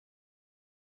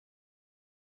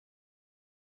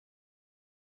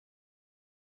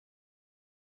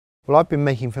Well, I've been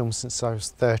making films since I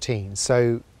was 13,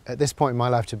 so at this point in my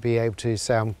life to be able to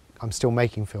say I'm still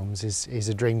making films is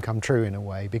a dream come true in a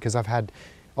way, because I've had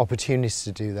opportunities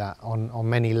to do that on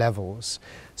many levels.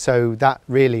 So that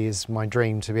really is my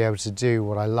dream, to be able to do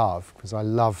what I love, because I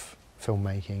love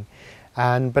filmmaking.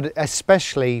 But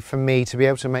especially for me to be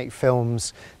able to make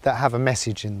films that have a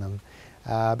message in them.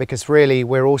 Because really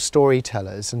we're all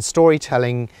storytellers, and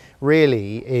storytelling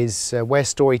really is where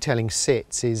storytelling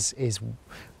sits is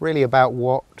really about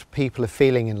what people are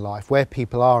feeling in life, where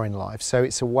people are in life. So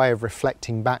it's a way of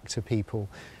reflecting back to people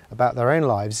about their own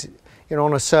lives, you know,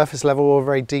 on a surface level or a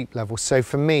very deep level. So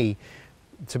for me,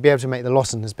 to be able to make the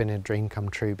Lossen has been a dream come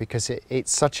true, because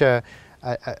it's such a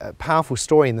powerful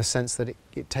story in the sense that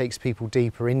it takes people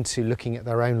deeper into looking at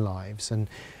their own lives. And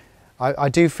I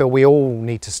do feel we all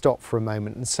need to stop for a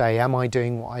moment and say, am I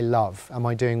doing what I love? Am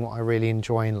I doing what I really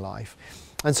enjoy in life?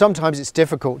 And sometimes it's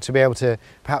difficult to be able to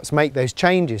perhaps make those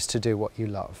changes to do what you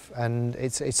love. And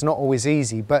it's not always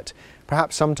easy, but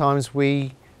perhaps sometimes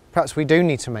we do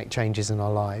need to make changes in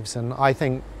our lives. And I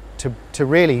think to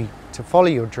really follow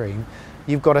your dream,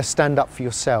 you've got to stand up for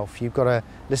yourself. You've got to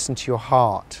listen to your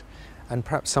heart, and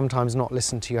perhaps sometimes not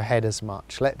listen to your head as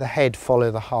much. Let the head follow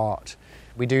the heart.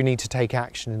 We do need to take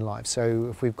action in life. So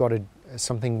if we've got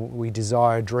something we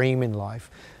desire, a dream in life,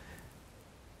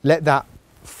 let that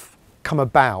come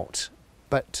about,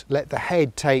 but let the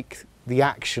head take the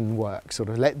action work, sort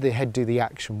of let the head do the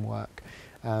action work,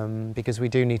 because we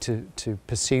do need to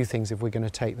pursue things if we're going to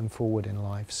take them forward in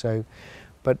life. So,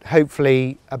 but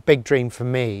hopefully a big dream for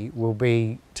me will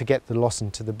be to get the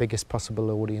Lossen to the biggest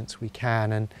possible audience we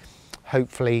can, and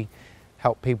hopefully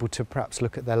help people to perhaps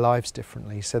look at their lives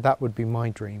differently. So that would be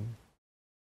my dream.